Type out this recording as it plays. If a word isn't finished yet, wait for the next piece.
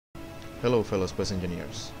Hello fellow space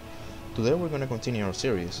engineers. Today we're going to continue our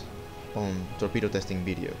series on torpedo testing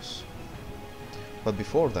videos. But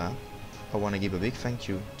before that, I want to give a big thank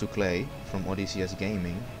you to Clay from ODCS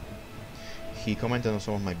Gaming. He commented on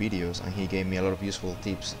some of my videos and he gave me a lot of useful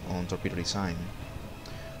tips on torpedo design.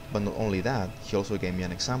 But not only that, he also gave me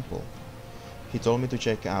an example. He told me to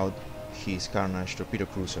check out his Carnage torpedo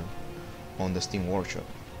cruiser on the Steam Workshop,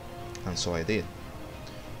 and so I did.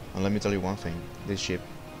 And let me tell you one thing, this ship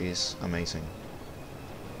is amazing.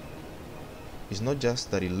 It's not just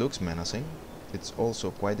that it looks menacing, it's also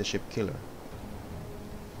quite the ship killer.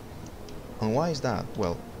 And why is that?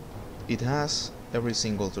 Well, it has every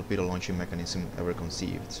single torpedo launching mechanism ever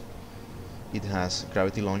conceived. It has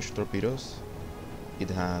gravity launched torpedoes, it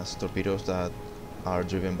has torpedoes that are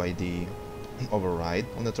driven by the override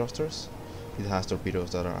on the thrusters, it has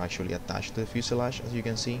torpedoes that are actually attached to the fuselage, as you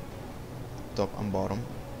can see, top and bottom,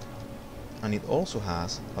 and it also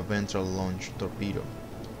has a ventral launch torpedo.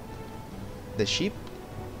 The ship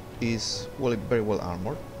is very well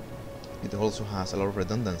armored. It also has a lot of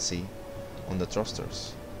redundancy on the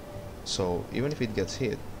thrusters, so even if it gets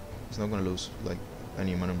hit, it's not going to lose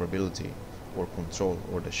any maneuverability or control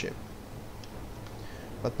over the ship.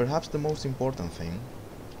 But perhaps the most important thing,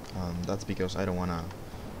 that's because I don't want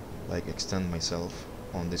to extend myself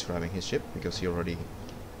on describing his ship, because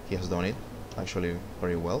he has done it actually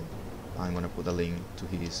very well. I'm gonna put a link to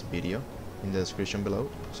his video in the description below,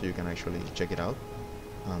 so you can actually check it out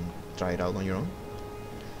and try it out on your own.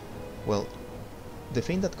 Well, the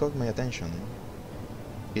thing that caught my attention,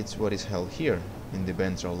 it's what is held here in the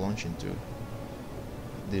ventral launching tube.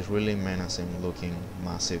 This really menacing looking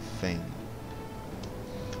massive thing.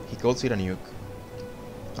 He calls it a nuke,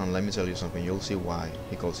 and let me tell you something, you'll see why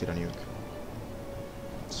he calls it a nuke.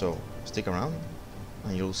 So stick around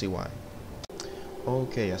and you'll see why.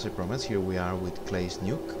 Okay, as I promised, here we are with Clay's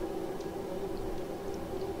nuke.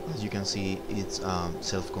 As you can see, it's a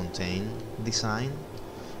self-contained design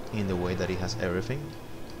in the way that it has everything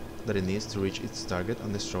that it needs to reach its target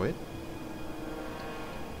and destroy it.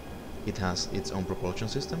 It has its own propulsion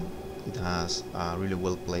system, it has a really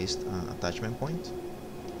well placed attachment point,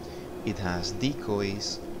 it has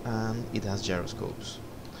decoys, and it has gyroscopes.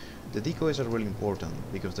 The decoys are really important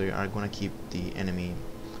because they are going to keep the enemy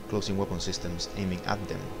closing weapon systems aiming at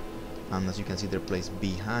them, and as you can see, they're placed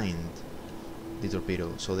behind the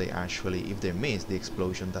torpedo, so they actually, if they miss, the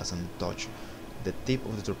explosion doesn't touch the tip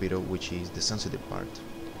of the torpedo, which is the sensitive part.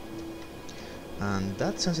 And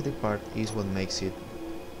that sensitive part is what makes it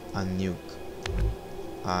a nuke,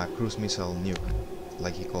 a cruise missile nuke,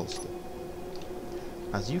 like he calls it.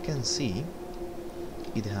 As you can see,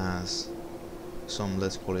 it has some,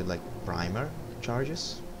 let's call it primer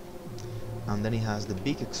charges, and then it has the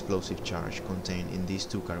big explosive charge contained in these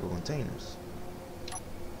two cargo containers.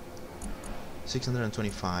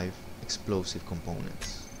 625 explosive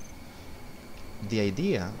components. The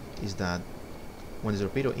idea is that when the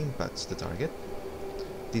torpedo impacts the target,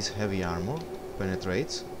 this heavy armor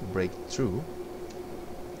penetrates, breaks through,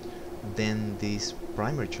 then these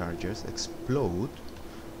primer charges explode,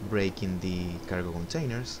 breaking the cargo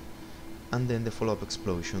containers, and then the follow-up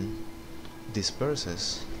explosion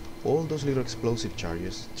disperses all those little explosive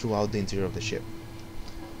charges throughout the interior of the ship,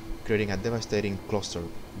 creating a devastating cluster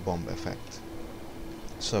bomb effect.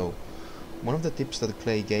 So, one of the tips that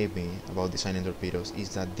Clay gave me about designing torpedoes is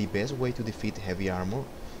that the best way to defeat heavy armor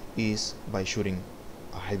is by shooting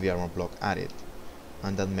a heavy armor block at it,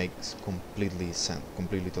 and that makes completely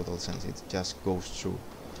total sense. It just goes through.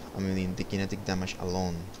 I mean, the kinetic damage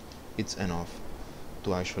alone, it's enough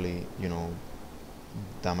to actually,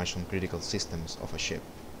 damage some critical systems of a ship.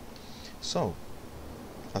 So,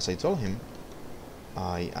 as I told him,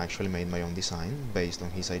 I actually made my own design based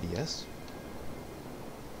on his ideas,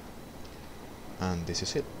 and this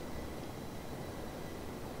is it.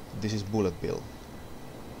 This is Bullet Bill.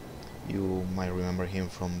 You might remember him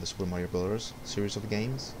from the Super Mario Bros. Series of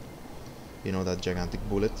games. You know, that gigantic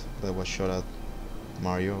bullet that was shot at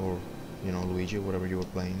Mario or Luigi, whatever you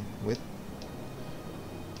were playing with.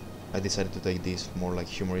 I decided to take this more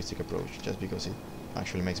humoristic approach, just because it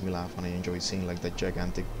actually makes me laugh and I enjoy seeing that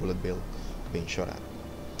gigantic bullet bill being shot at.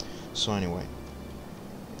 So anyway,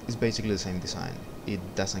 it's basically the same design. It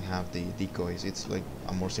doesn't have the decoys, it's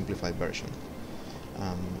a more simplified version.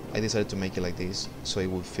 I decided to make it like this so it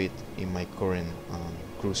would fit in my current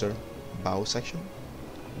cruiser bow section,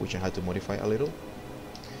 which I had to modify a little.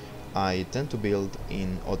 I tend to build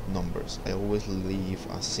in odd numbers. I always leave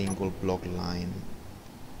a single block line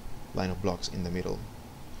of blocks in the middle,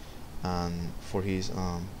 and for his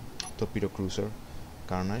torpedo cruiser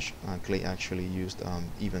Carnage, Clay actually used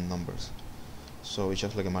even numbers. so it's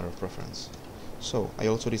just like a matter of preference. So I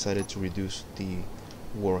also decided to reduce the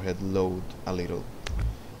warhead load a little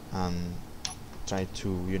and try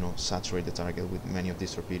to, you know, saturate the target with many of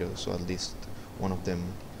these torpedoes, so at least one of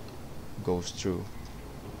them goes through.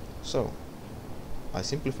 So I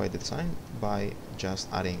simplified the design by just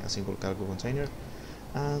adding a single cargo container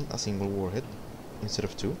and a single warhead instead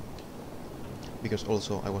of two, because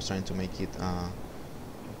also I was trying to make it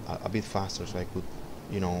a bit faster, so I could,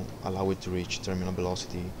 you know, allow it to reach terminal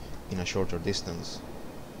velocity in a shorter distance.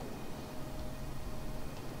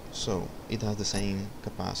 So it has the same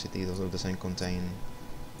capacity, it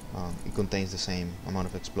contains the same amount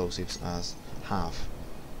of explosives as half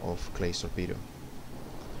of Clay's torpedo.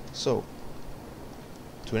 So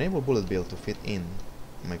to enable Bullet Bill to fit in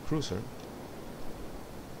my cruiser,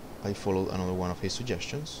 I followed another one of his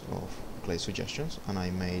suggestions, of Clay's suggestions, and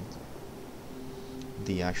I made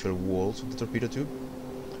the actual walls of the torpedo tube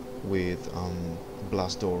with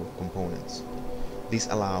blast door components. This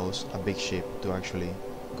allows a big ship to actually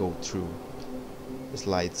go through,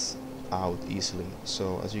 slides out easily.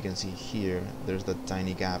 So as you can see here, there's that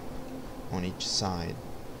tiny gap on each side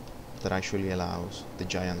that actually allows the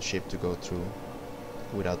giant ship to go through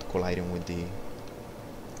without colliding with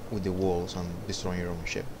the walls and destroying your own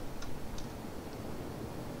ship.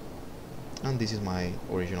 And this is my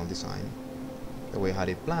original design. The way I had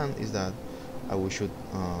it planned is that I will shoot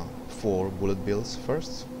 4 bullet bills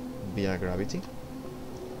first via gravity,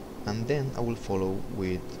 and then I will follow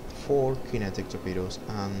with 4 kinetic torpedoes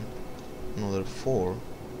and another 4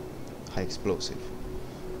 high explosive,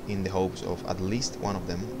 in the hopes of at least one of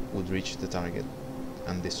them would reach the target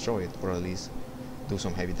and destroy it, or at least do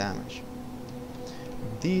some heavy damage.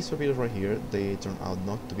 These torpedoes right here, they turn out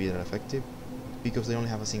not to be that effective because they only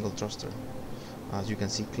have a single thruster. As you can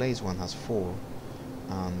see, Clay's one has 4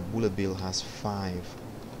 and Bullet Bill has 5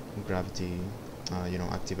 gravity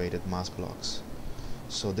activated mass blocks.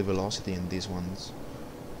 So the velocity in these ones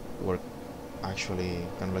were actually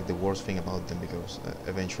kind of like the worst thing about them, because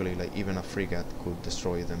eventually like even a frigate could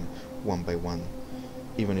destroy them one by one,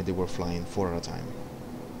 even if they were flying 4 at a time.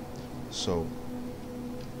 So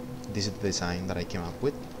this is the design that I came up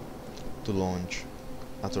with to launch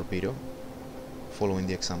a torpedo, following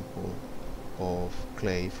the example of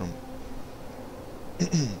Clay from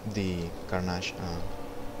the Carnage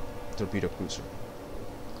torpedo cruiser.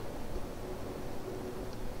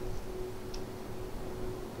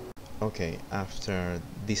 Okay, after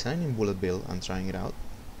designing Bullet Bill and trying it out,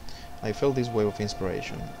 I felt this wave of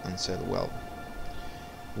inspiration and said, well,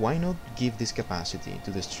 why not give this capacity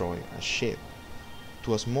to destroy a ship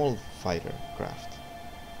to a small fighter craft?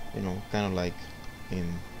 You know, kind of like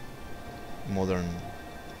in modern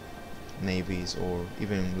navies, or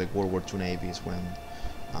even like World War II navies, when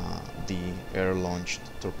the air-launched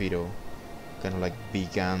torpedo kind of like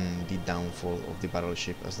began the downfall of the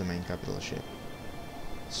battleship as the main capital ship.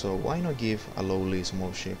 So why not give a lowly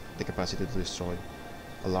small ship the capacity to destroy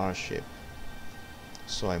a large ship?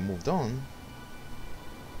 So I moved on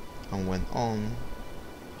and went on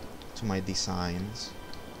to my designs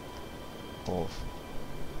of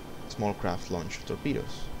small craft launched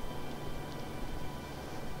torpedoes,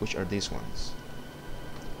 which are these ones.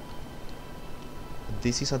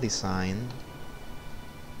 This is a design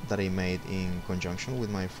that I made in conjunction with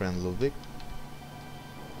my friend Ludwig.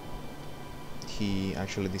 He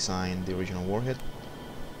actually designed the original warhead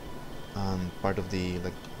and part of the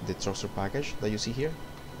thruster package that you see here.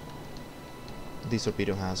 This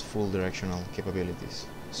torpedo has full directional capabilities,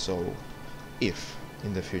 so if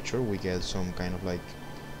in the future we get some kind of like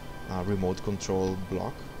remote control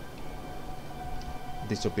block,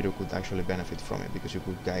 this torpedo could actually benefit from it, because you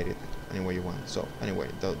could guide it any way you want. So anyway,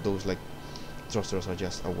 those like thrusters are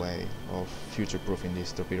just a way of future-proofing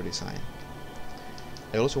this torpedo design.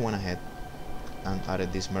 I also went ahead and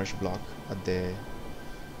added this merge block at the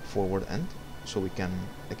forward end, so we can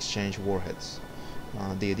exchange warheads.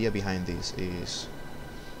 The idea behind this is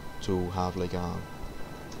to have like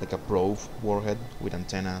a probe warhead with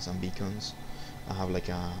antennas and beacons. I have like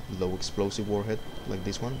a low explosive warhead like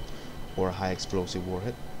this one, or a high explosive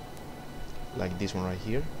warhead like this one right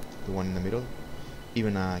here, the one in the middle,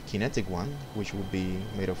 even a kinetic one which would be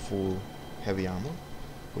made of full heavy armor,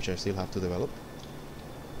 which I still have to develop,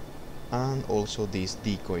 and also this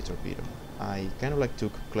decoy torpedo. I kind of like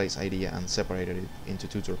took Clay's idea and separated it into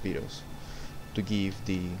 2 torpedoes to give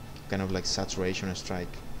the kind of like saturation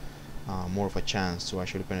strike more of a chance to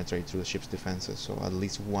actually penetrate through the ship's defenses, so at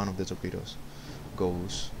least one of the torpedoes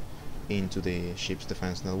goes into the ship's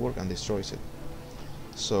defense network and destroys it.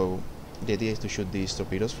 So the idea is to shoot these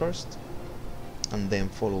torpedoes first and then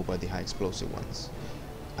followed by the high explosive ones.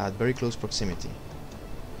 at very close proximity.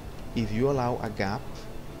 If you allow a gap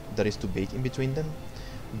that is too big in between them,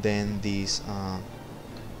 then these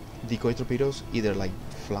decoy torpedoes either like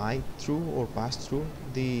fly through or pass through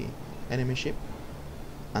the enemy ship,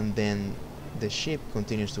 and then the ship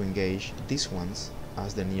continues to engage these ones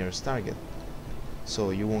as the nearest target.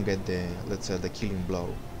 So you won't get the, let's say, the killing blow.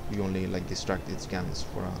 You only like distract its guns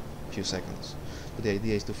for a few seconds. But the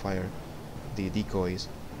idea is to fire the decoys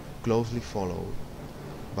closely followed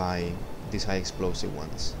by these high explosive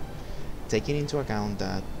ones, taking into account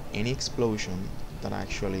that any explosion that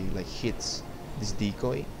actually like hits this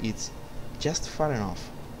decoy, it's just far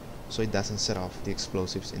enough so it doesn't set off the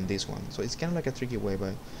explosives in this one. So it's kind of like a tricky way,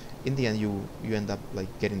 but in the end you end up like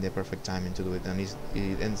getting the perfect timing to do it, and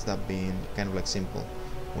it ends up being kind of like simple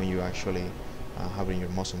when you actually have it in your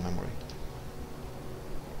muscle memory.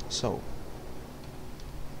 So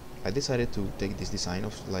I decided to take this design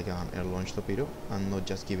of like an air launch torpedo and not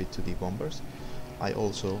just give it to the bombers. I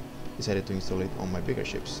also decided to install it on my bigger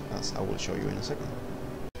ships, as I will show you in a second.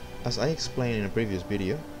 As I explained in a previous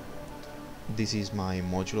video, this is my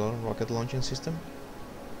modular rocket launching system.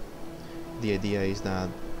 The idea is that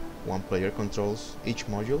one player controls each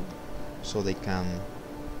module, so they can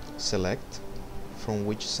select from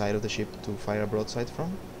which side of the ship to fire a broadside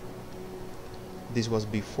from. This was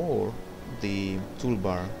before the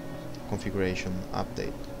toolbar configuration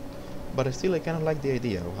update, but still I kind of like the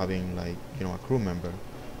idea of having, like, you know, a crew member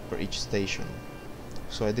for each station,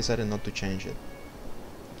 so I decided not to change it.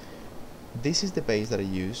 This is the base that I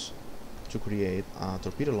use to create a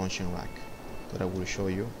torpedo launching rack that I will show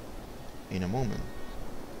you in a moment.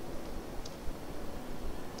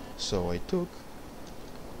 So I took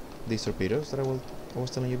these torpedoes that I was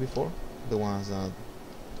telling you before, the ones that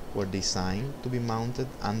were designed to be mounted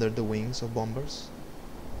under the wings of bombers.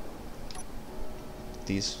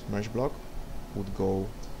 This mesh block would go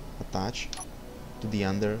attached to the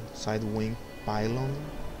underside wing pylon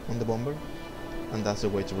on the bomber, and that's the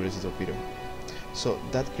way to release the torpedo. So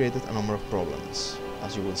that created a number of problems,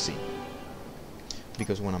 as you will see,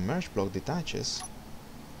 because when a mesh block detaches,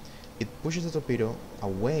 it pushes the torpedo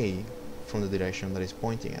away from the direction that it's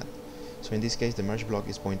pointing at. So in this case, the mesh block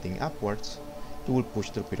is pointing upwards, it will push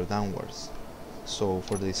the torpedo downwards. So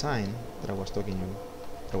for the design that I was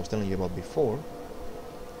telling you about before,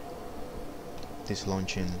 this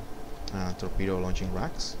launching torpedo launching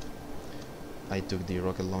racks, I took the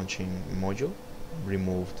rocket launching module,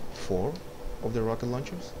 removed 4 of the rocket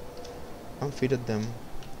launchers, and fitted them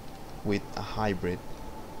with a hybrid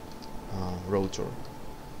rotor.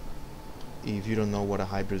 If you don't know what a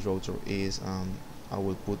hybrid rotor is, I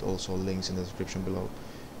will put also links in the description below.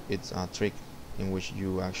 It's a trick in which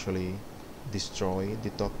you actually destroy the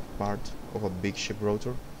top part of a big ship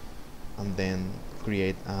rotor and then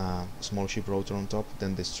create a small ship rotor on top,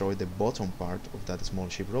 then destroy the bottom part of that small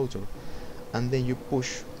ship rotor, and then you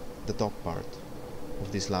push the top part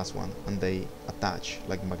of this last one and they attach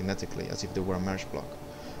like magnetically as if they were a mesh block,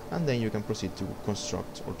 and then you can proceed to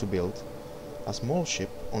construct or to build a small ship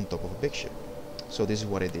on top of a big ship. So this is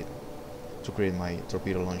what I did to create my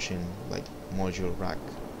torpedo launching like module rack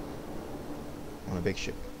on a big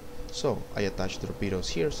ship. So I attached the torpedoes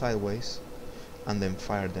here sideways and then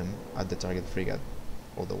fired them at the target frigate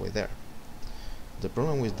all the way there. The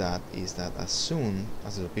problem with that is that as soon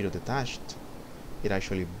as the torpedo detached, it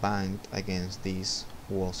actually banged against this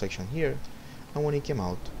wall section here, and when it came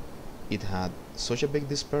out, it had such a big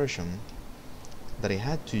dispersion that I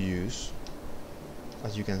had to use,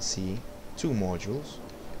 as you can see, 2 modules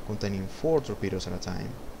containing 4 torpedoes at a time,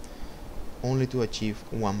 only to achieve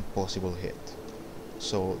one possible hit.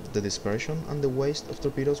 So the dispersion and the waste of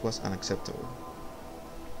torpedoes was unacceptable,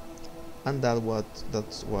 and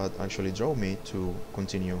that's what actually drove me to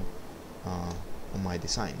continue on my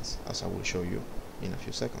designs, as I will show you in a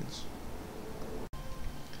few seconds.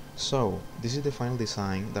 So this is the final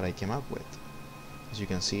design that I came up with. As you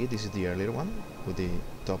can see, this is the earlier one with the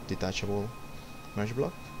top detachable mesh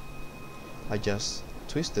block. I just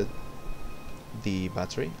twisted the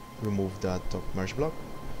battery, removed that top mesh block,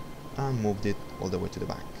 and moved it all the way to the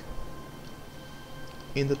back.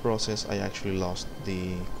 In the process, I actually lost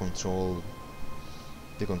the control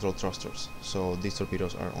thrusters, so these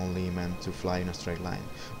torpedoes are only meant to fly in a straight line,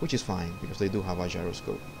 which is fine because they do have a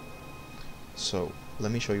gyroscope. So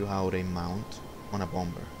let me show you how they mount on a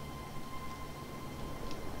bomber.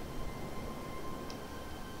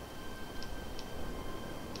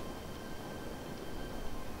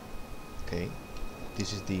 Okay,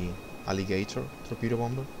 this is the alligator torpedo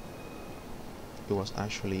bomber. It was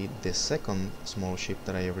actually the second small ship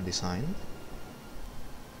that I ever designed.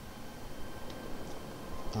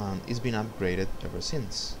 and it's been upgraded ever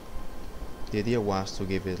since. The idea was to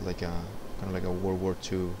give it like a kind of like a World War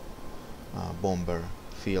II bomber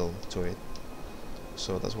feel to it,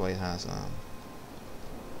 so that's why it has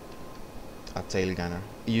a tail gunner.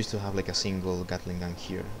 It used to have like a single Gatling gun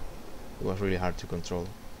here. It was really hard to control,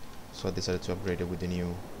 so I decided to upgrade it with the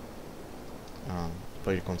new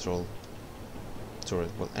player control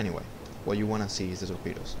turret. Well, anyway, what you wanna see is the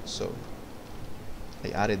torpedoes. So I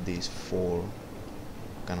added these 4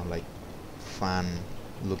 kind of like fan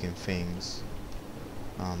looking things,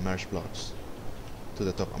 merge blocks, to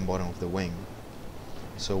the top and bottom of the wing,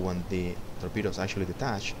 so when the torpedoes actually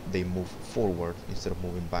detach, they move forward instead of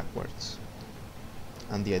moving backwards.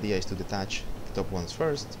 And the idea is to detach the top ones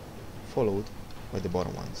first, followed by the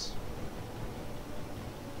bottom ones.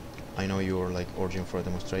 I know you're like urging for a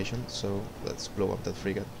demonstration, so let's blow up that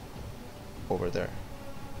frigate over there.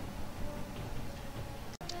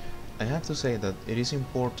 I have to say that it is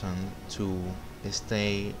important to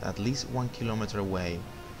stay at least 1 kilometer away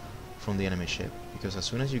from the enemy ship, because as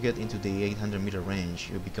soon as you get into the 800-meter range,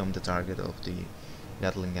 you become the target of the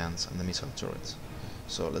Gatling guns and the missile turrets.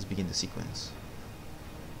 So let's begin the sequence.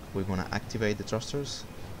 We're gonna activate the thrusters,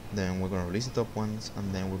 then we're gonna release the top ones,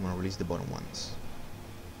 and then we're gonna release the bottom ones.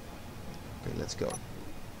 Okay, let's go.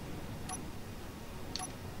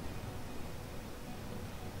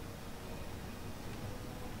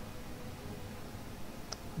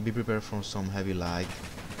 Be prepared for some heavy lag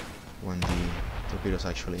when the torpedoes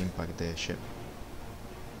actually impact the ship.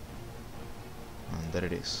 And there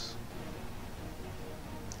it is.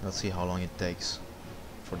 Let's see how long it takes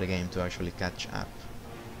for the game to actually catch up.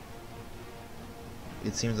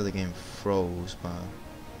 It seems that the game froze, but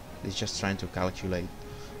it's just trying to calculate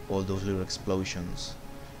all those little explosions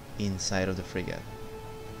inside of the frigate.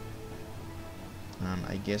 And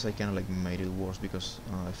I guess I kinda like made it worse because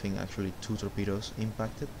I think actually 2 torpedoes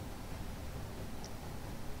impacted.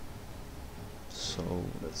 So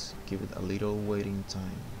let's give it a little waiting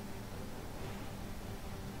time.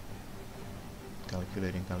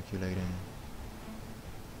 Calculating.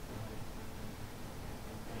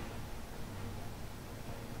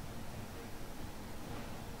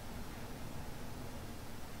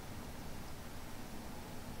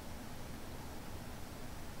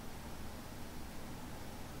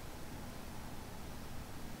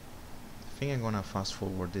 I think I'm gonna fast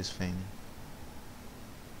forward this thing.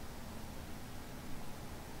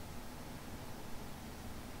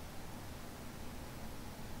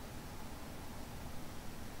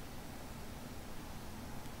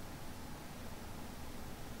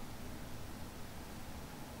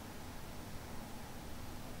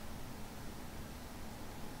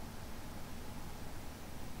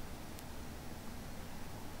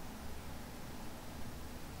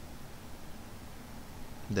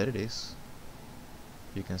 There it is.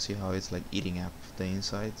 You can see how it's like eating up the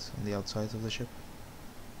insides and the outsides of the ship.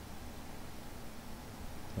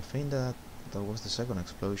 I think that was the second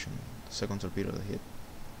explosion, the second torpedo that hit.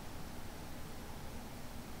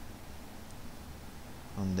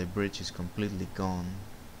 And the bridge is completely gone.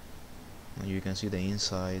 And you can see the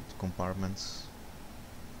inside compartments.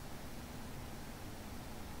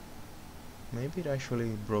 Maybe it actually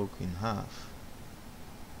broke in half.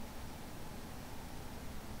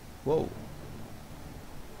 Whoa!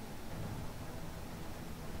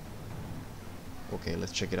 Okay,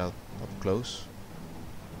 let's check it out up close.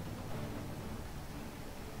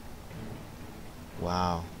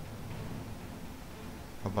 Wow.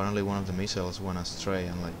 Apparently one of the missiles went astray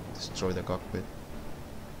and like destroyed the cockpit.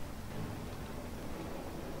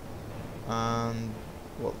 And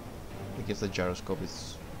well, I guess the gyroscope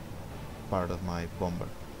is part of my bomber.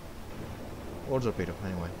 Or torpedo,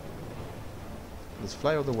 anyway. Let's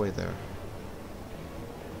fly all the way there.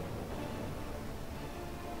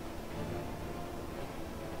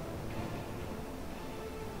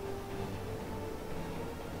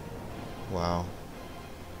 Wow.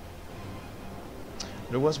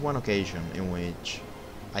 There was one occasion in which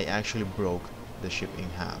I actually broke the ship in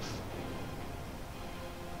half.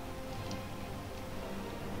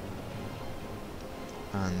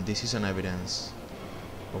 And this is an evidence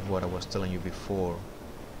of what I was telling you before.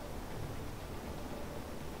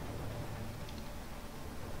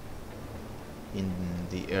 In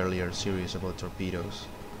the earlier series about torpedoes,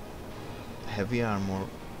 heavy armor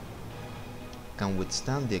can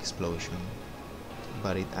withstand the explosion,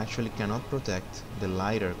 but it actually cannot protect the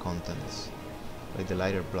lighter contents, like the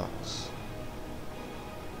lighter blocks.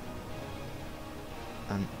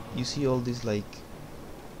 And you see all these like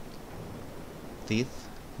teeth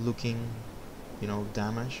looking, you know,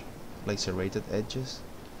 damage, like serrated edges.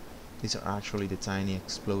 These are actually the tiny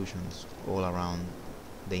explosions all around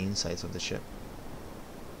the insides of the ship.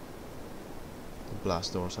 The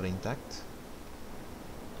blast doors are intact,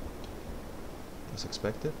 as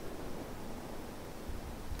expected.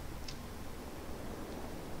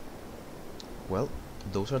 Well,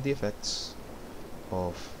 those are the effects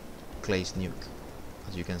of Clay's nuke.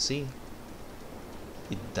 As you can see,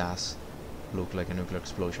 it does look like a nuclear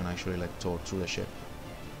explosion actually like tore through the ship.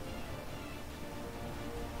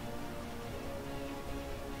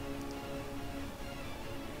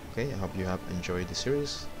 Okay, I hope you have enjoyed the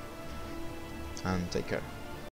series, and take care.